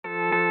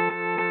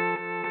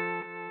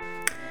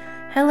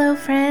Hello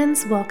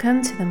friends,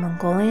 welcome to the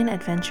Mongolian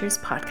Adventures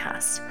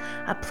Podcast,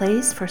 a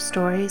place for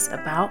stories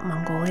about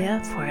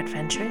Mongolia for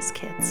adventurous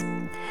kids.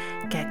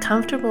 Get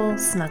comfortable,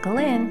 snuggle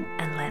in,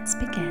 and let's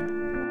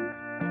begin.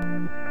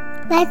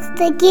 Let's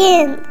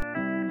begin.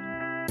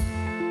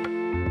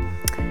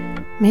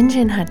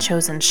 Minjin had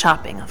chosen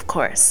shopping, of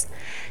course.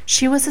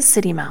 She was a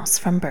city mouse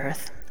from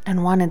birth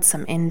and wanted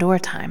some indoor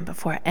time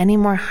before any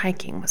more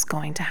hiking was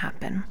going to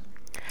happen.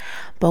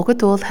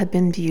 Bogodul had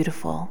been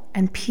beautiful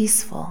and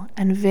peaceful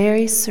and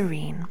very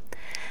serene,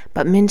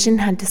 but Minjin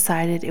had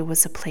decided it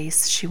was a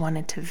place she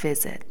wanted to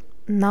visit,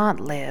 not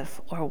live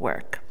or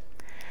work.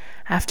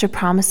 After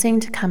promising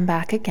to come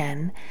back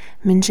again,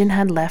 Minjin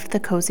had left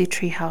the cozy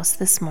treehouse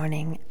this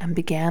morning and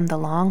began the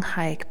long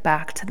hike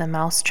back to the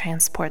mouse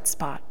transport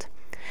spot.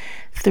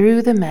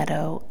 Through the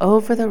meadow,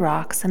 over the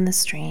rocks and the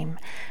stream,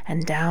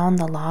 and down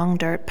the long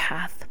dirt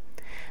path.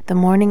 The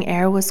morning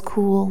air was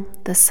cool,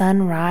 the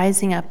sun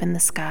rising up in the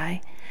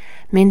sky.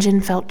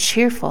 Minjin felt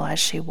cheerful as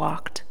she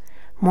walked.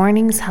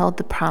 Mornings held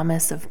the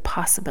promise of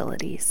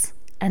possibilities,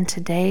 and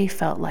today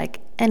felt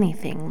like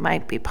anything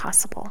might be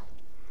possible.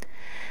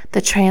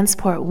 The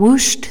transport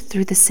whooshed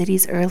through the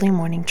city's early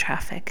morning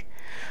traffic.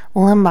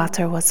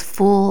 Ulaanbaatar was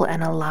full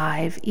and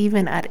alive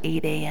even at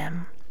 8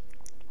 a.m.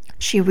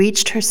 She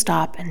reached her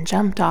stop and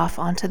jumped off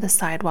onto the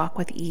sidewalk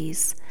with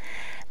ease.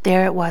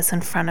 There it was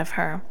in front of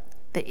her,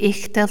 the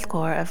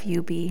Delguur of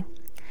UB.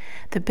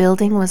 The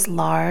building was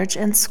large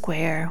and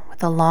square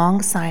with a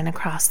long sign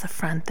across the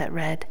front that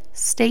read,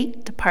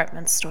 State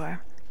Department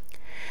Store.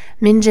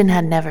 Minjin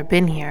had never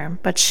been here,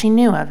 but she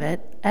knew of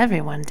it.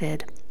 Everyone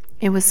did.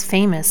 It was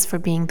famous for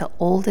being the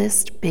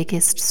oldest,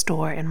 biggest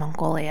store in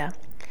Mongolia.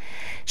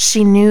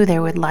 She knew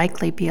there would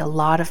likely be a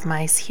lot of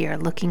mice here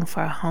looking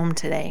for a home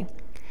today.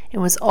 It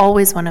was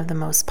always one of the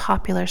most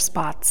popular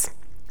spots.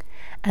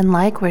 And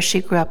like where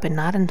she grew up in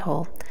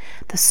Narantol,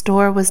 the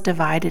store was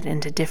divided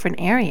into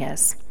different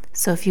areas.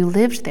 So if you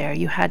lived there,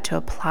 you had to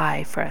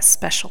apply for a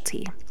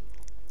specialty.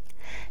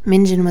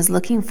 Minjin was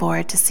looking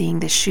forward to seeing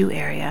the shoe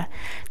area,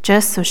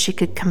 just so she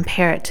could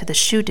compare it to the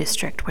shoe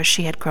district where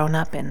she had grown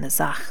up in the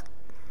Zach.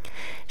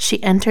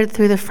 She entered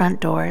through the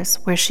front doors,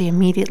 where she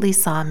immediately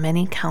saw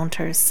many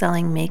counters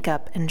selling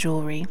makeup and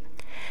jewelry.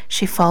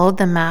 She followed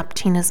the map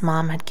Tina's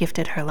mom had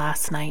gifted her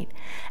last night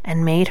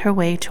and made her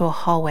way to a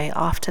hallway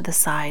off to the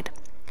side.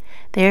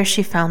 There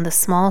she found the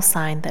small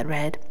sign that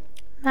read,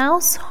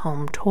 Mouse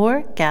Home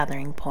Tour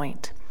Gathering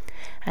Point,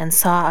 and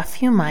saw a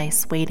few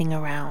mice waiting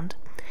around.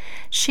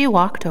 She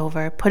walked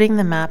over, putting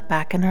the map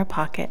back in her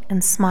pocket,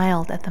 and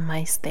smiled at the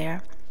mice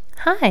there.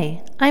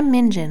 Hi, I'm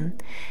Minjin.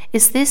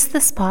 Is this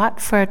the spot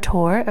for a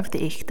tour of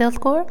the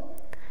Delguur?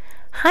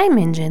 Hi,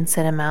 Minjin,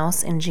 said a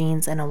mouse in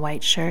jeans and a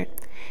white shirt.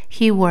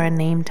 He wore a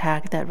name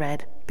tag that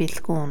read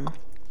Delguur.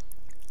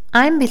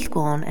 I'm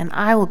Delguur, and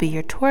I will be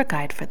your tour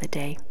guide for the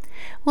day.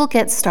 We'll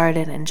get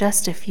started in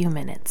just a few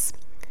minutes.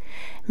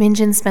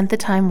 Minjin spent the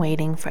time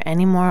waiting for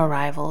any more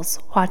arrivals,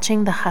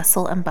 watching the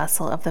hustle and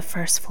bustle of the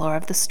first floor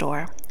of the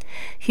store.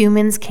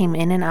 Humans came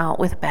in and out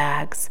with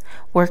bags,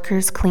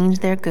 workers cleaned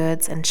their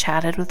goods and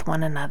chatted with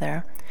one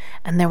another,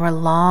 and there were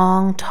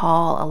long,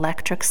 tall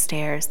electric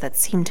stairs that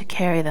seemed to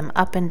carry them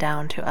up and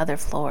down to other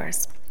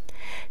floors.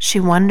 She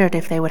wondered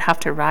if they would have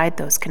to ride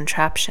those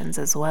contraptions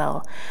as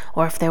well,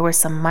 or if there were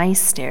some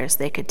mice stairs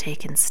they could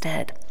take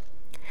instead.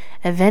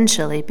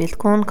 Eventually,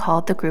 Delguur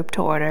called the group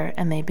to order,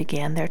 and they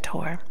began their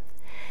tour.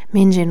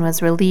 Minjin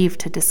was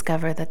relieved to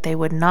discover that they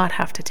would not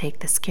have to take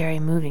the scary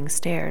moving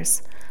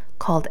stairs,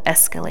 called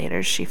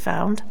escalators, she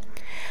found,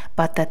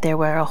 but that there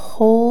were a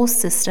whole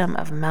system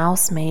of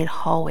mouse-made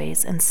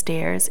hallways and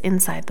stairs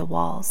inside the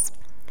walls.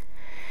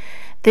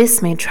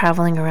 This made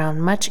traveling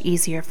around much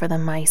easier for the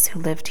mice who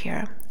lived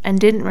here, and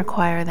didn't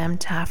require them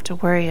to have to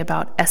worry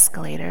about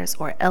escalators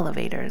or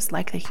elevators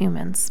like the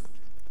humans.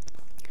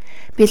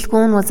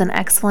 Delguur was an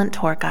excellent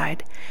tour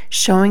guide,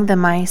 showing the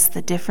mice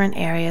the different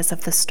areas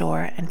of the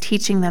store and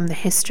teaching them the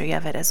history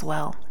of it as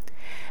well.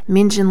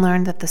 Minjin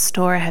learned that the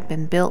store had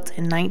been built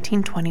in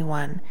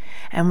 1921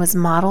 and was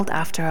modeled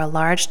after a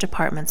large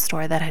department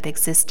store that had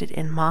existed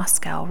in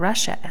Moscow,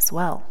 Russia as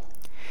well.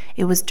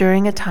 It was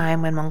during a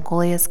time when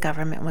Mongolia's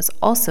government was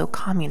also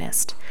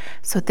communist,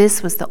 so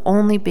this was the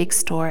only big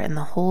store in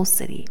the whole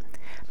city.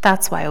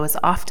 That's why it was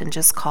often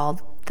just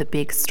called the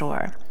big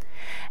store.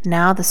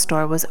 Now the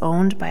store was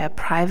owned by a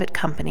private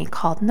company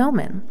called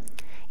Nomen,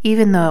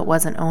 even though it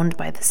wasn't owned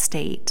by the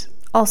state,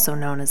 also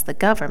known as the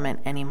government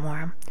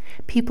anymore.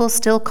 People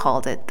still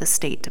called it the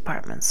State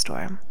Department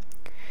Store.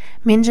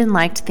 Minjin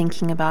liked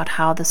thinking about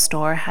how the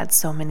store had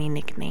so many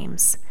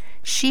nicknames.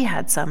 She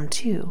had some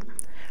too.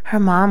 Her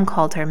mom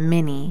called her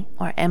Minnie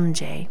or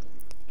MJ.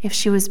 If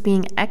she was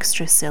being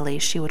extra silly,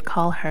 she would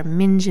call her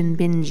Minjin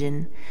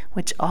Binjin,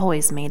 which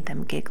always made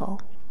them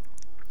giggle.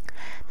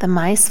 The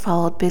mice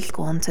followed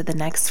Delguur to the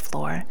next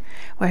floor,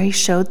 where he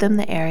showed them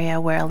the area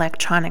where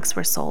electronics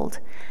were sold,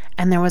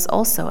 and there was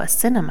also a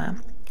cinema.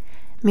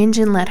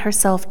 Minjin let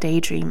herself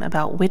daydream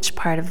about which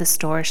part of the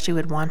store she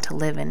would want to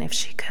live in if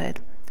she could.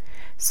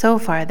 So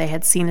far, they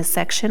had seen a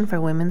section for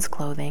women's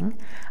clothing,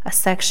 a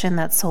section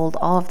that sold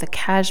all of the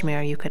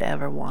cashmere you could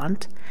ever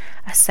want,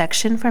 a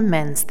section for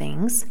men's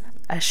things,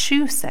 a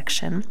shoe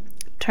section.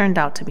 Turned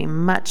out to be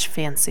much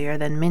fancier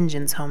than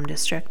Minjin's home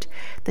district.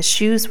 The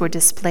shoes were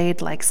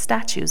displayed like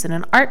statues in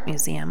an art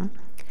museum.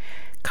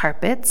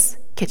 Carpets,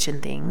 kitchen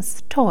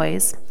things,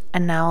 toys,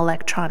 and now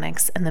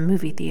electronics and the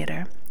movie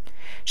theater.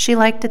 She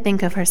liked to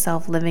think of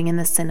herself living in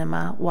the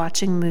cinema,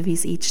 watching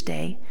movies each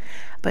day,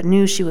 but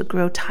knew she would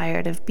grow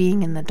tired of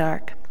being in the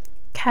dark.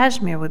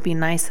 Cashmere would be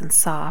nice and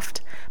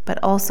soft,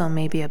 but also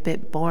maybe a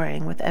bit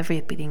boring with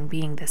everything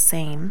being the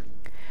same.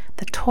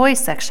 The toy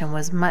section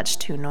was much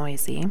too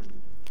noisy.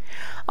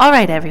 "All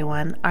right,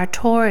 everyone, our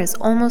tour is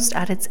almost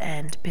at its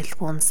end,"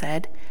 Delguur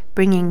said,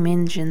 bringing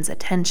Minjin's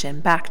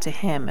attention back to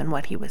him and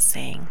what he was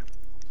saying.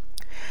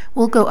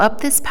 "We'll go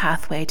up this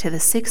pathway to the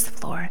 6th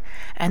floor,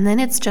 and then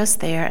it's just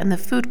there and the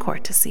food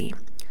court to see.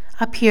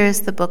 Up here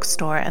is the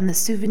bookstore and the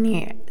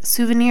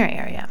souvenir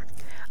area.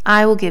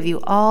 I will give you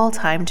all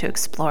time to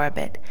explore a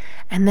bit,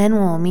 and then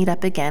we'll meet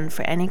up again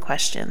for any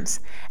questions,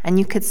 and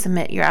you could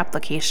submit your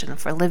application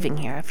for living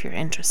here if you're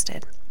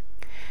interested."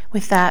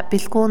 With that,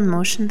 Delguur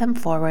motioned them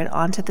forward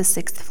onto the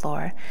 6th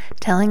floor,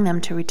 telling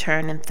them to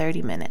return in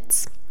 30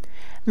 minutes.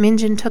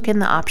 Minjin took in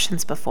the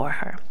options before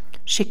her.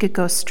 She could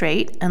go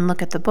straight and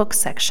look at the book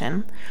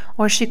section,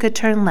 or she could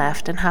turn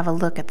left and have a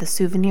look at the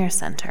souvenir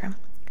center.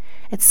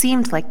 It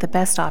seemed like the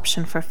best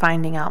option for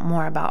finding out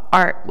more about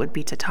art would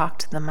be to talk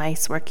to the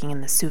mice working in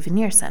the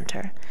souvenir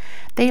center.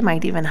 They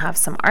might even have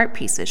some art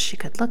pieces she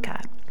could look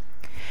at.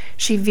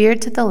 She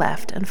veered to the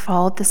left and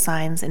followed the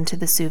signs into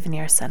the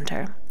souvenir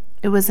center.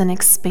 It was an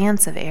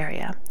expansive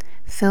area,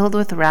 filled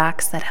with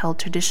racks that held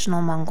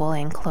traditional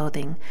Mongolian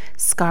clothing,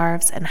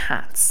 scarves, and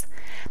hats.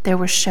 There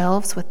were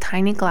shelves with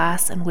tiny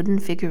glass and wooden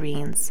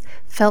figurines,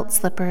 felt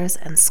slippers,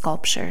 and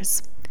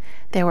sculptures.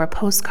 There were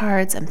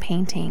postcards and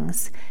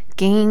paintings,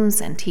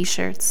 games and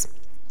t-shirts.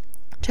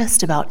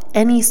 Just about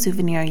any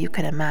souvenir you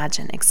could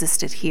imagine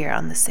existed here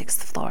on the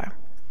 6th floor.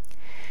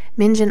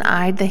 Minjin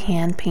eyed the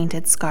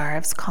hand-painted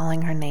scarves,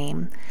 calling her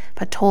name,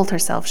 but told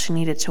herself she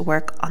needed to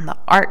work on the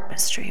art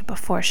mystery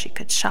before she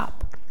could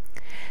shop.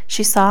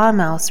 She saw a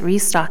mouse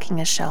restocking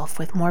a shelf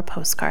with more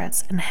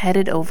postcards and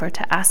headed over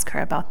to ask her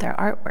about their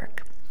artwork.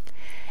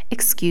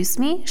 "Excuse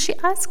me," she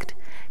asked.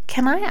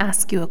 "Can I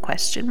ask you a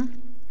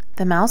question?"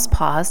 The mouse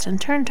paused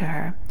and turned to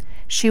her.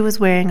 She was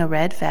wearing a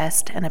red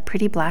vest and a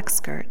pretty black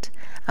skirt,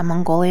 a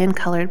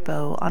Mongolian-colored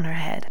bow on her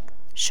head.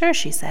 "Sure,"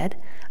 she said.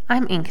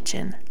 "I'm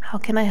Inkjin. How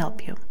can I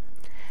help you?"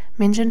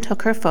 Minjin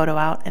took her photo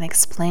out and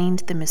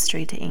explained the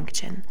mystery to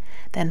Inkjin,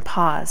 then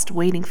paused,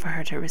 waiting for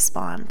her to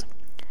respond.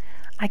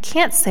 "I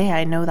can't say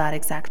I know that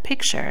exact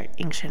picture,"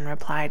 Inkjin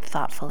replied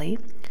thoughtfully,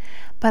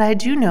 "but I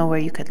do know where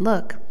you could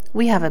look.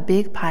 We have a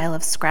big pile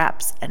of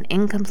scraps and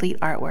incomplete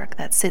artwork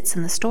that sits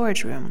in the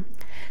storage room.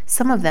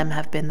 Some of them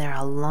have been there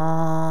a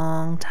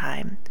long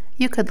time.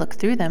 You could look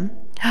through them."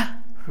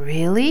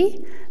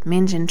 "Really?"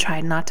 Minjin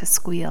tried not to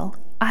squeal.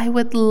 "I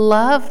would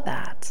love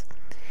that."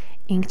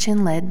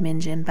 Inkjin led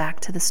Minjin back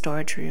to the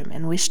storage room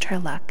and wished her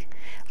luck,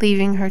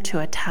 leaving her to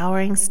a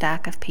towering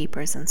stack of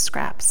papers and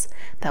scraps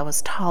that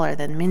was taller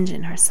than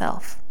Minjin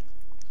herself.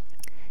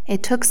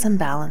 It took some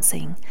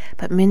balancing,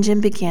 but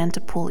Minjin began to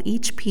pull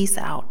each piece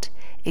out,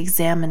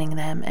 examining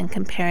them and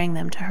comparing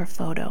them to her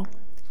photo.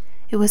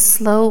 It was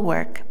slow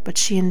work, but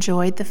she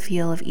enjoyed the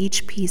feel of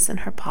each piece in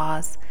her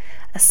paws,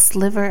 a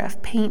sliver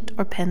of paint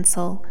or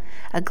pencil,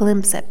 a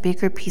glimpse at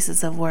bigger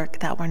pieces of work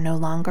that were no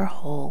longer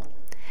whole.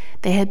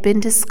 They had been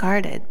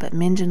discarded, but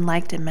Minjin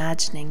liked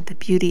imagining the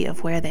beauty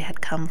of where they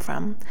had come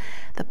from,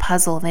 the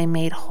puzzle they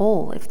made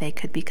whole if they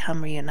could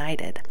become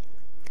reunited.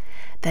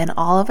 Then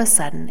all of a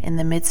sudden, in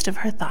the midst of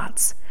her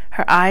thoughts,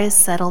 her eyes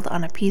settled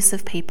on a piece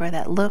of paper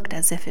that looked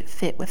as if it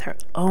fit with her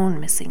own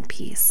missing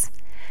piece.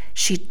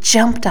 She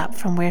jumped up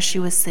from where she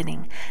was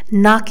sitting,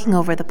 knocking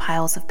over the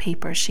piles of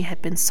papers she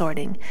had been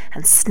sorting,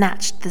 and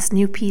snatched this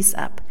new piece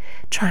up,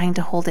 trying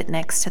to hold it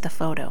next to the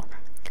photo.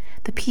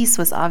 The piece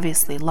was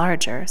obviously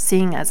larger,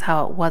 seeing as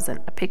how it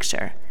wasn't a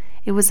picture.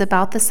 It was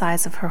about the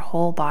size of her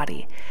whole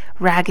body,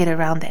 ragged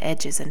around the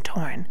edges and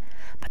torn,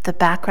 but the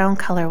background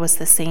color was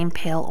the same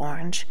pale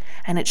orange,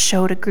 and it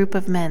showed a group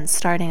of men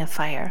starting a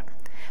fire.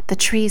 The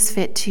trees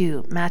fit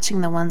too,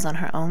 matching the ones on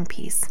her own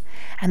piece,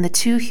 and the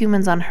two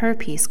humans on her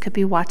piece could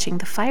be watching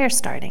the fire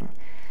starting.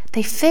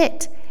 They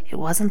fit! It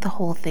wasn't the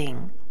whole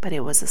thing, but it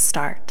was a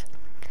start.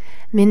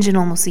 Minjin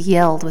almost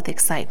yelled with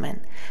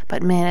excitement,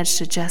 but managed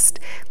to just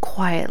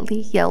quietly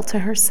yell to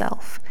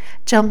herself,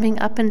 jumping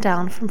up and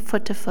down from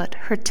foot to foot,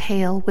 her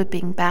tail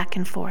whipping back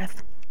and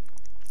forth.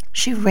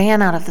 She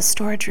ran out of the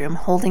storage room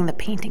holding the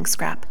painting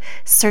scrap,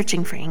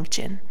 searching for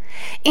Inkjin.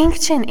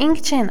 "Inkjin,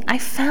 Inkjin, I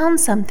found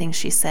something,"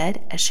 she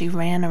said as she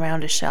ran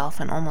around a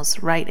shelf and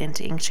almost right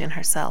into Inkjin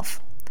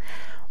herself.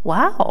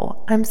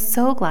 "Wow, I'm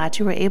so glad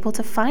you were able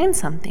to find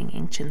something,"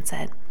 Inkjin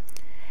said.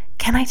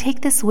 "Can I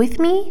take this with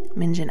me?"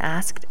 Minjin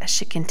asked as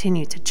she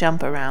continued to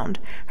jump around,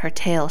 her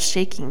tail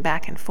shaking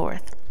back and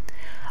forth.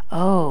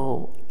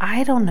 Oh,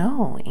 I don't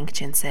know,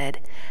 Inkjin said.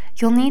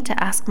 You'll need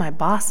to ask my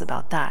boss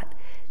about that.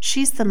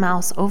 She's the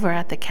mouse over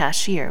at the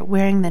cashier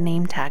wearing the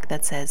name tag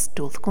that says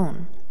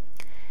Delguur.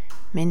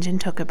 Minjin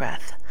took a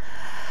breath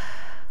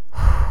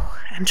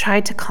and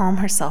tried to calm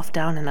herself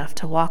down enough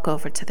to walk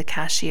over to the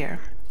cashier.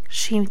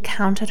 She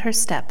counted her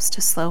steps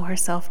to slow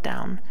herself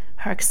down,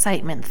 her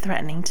excitement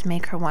threatening to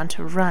make her want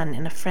to run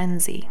in a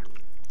frenzy.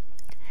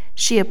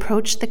 She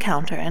approached the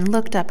counter and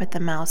looked up at the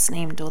mouse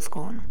named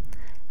Delguur.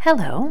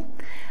 Hello,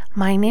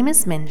 my name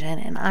is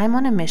Minjin, and I'm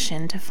on a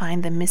mission to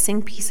find the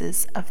missing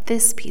pieces of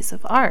this piece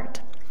of art.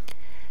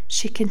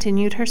 She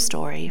continued her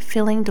story,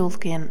 filling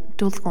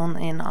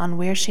Delguur in on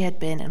where she had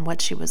been and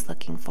what she was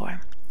looking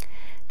for.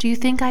 Do you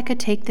think I could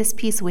take this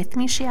piece with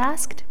me, she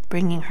asked,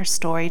 bringing her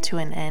story to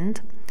an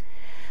end.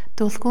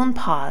 Delguur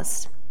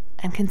paused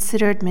and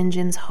considered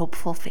Minjin's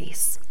hopeful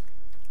face.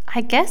 I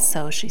guess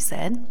so, she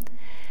said.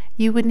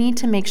 You would need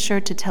to make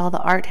sure to tell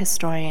the art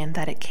historian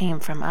that it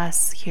came from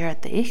us here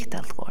at the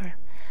Delguur.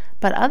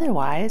 But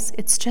otherwise,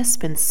 it's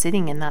just been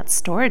sitting in that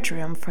storage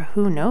room for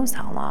who knows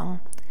how long.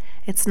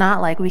 It's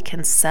not like we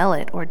can sell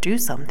it or do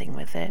something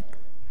with it.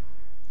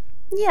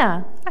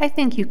 Yeah, I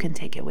think you can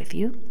take it with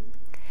you.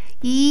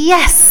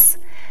 Yes!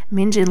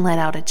 Minjin let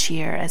out a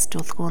cheer as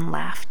Delguur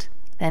laughed.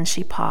 Then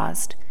she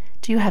paused.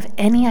 Do you have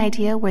any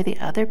idea where the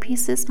other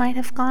pieces might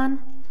have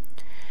gone?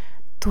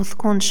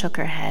 Delguur shook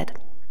her head.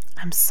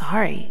 I'm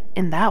sorry.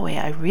 In that way,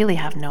 I really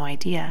have no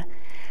idea.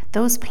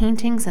 Those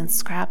paintings and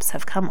scraps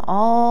have come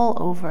all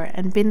over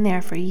and been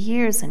there for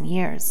years and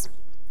years.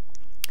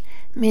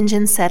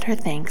 Minjin said her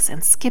thanks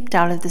and skipped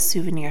out of the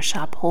souvenir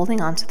shop, holding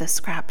onto the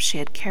scraps she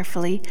had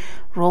carefully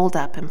rolled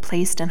up and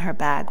placed in her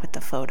bag with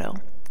the photo.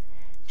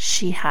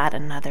 She had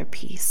another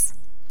piece.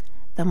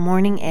 The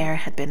morning air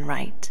had been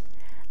right.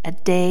 A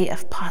day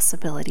of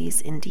possibilities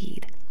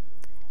indeed.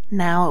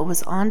 Now it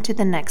was on to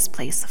the next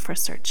place for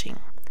searching,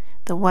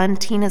 the one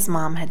Tina's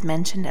mom had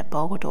mentioned at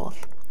Delguur.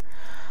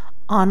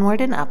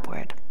 Onward and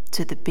upward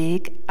to the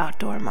big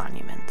outdoor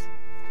monument.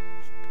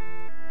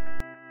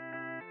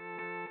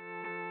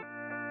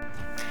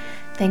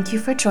 Thank you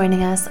for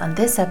joining us on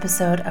this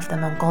episode of the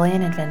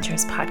Mongolian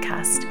Adventures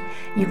podcast.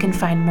 You can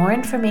find more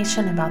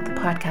information about the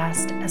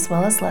podcast as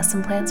well as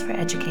lesson plans for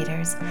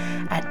educators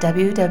at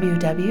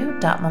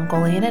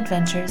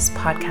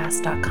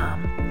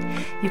www.mongolianadventurespodcast.com.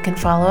 You can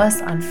follow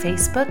us on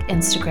Facebook,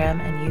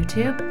 Instagram, and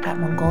YouTube at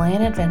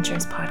Mongolian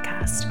Adventures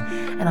Podcast.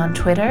 And on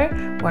Twitter,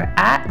 we're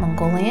at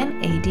Mongolian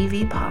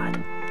ADV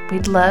Pod.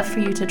 We'd love for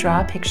you to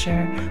draw a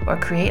picture or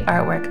create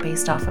artwork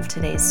based off of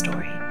today's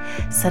story.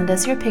 Send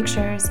us your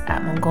pictures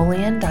at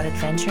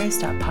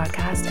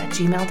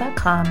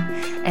mongolian.adventures.podcast@gmail.com,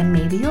 and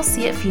maybe you'll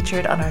see it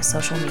featured on our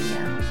social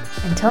media.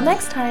 Until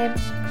next time.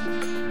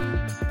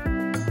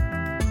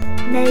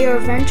 May your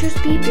adventures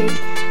be big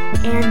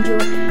and your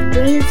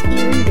dreams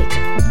even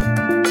bigger.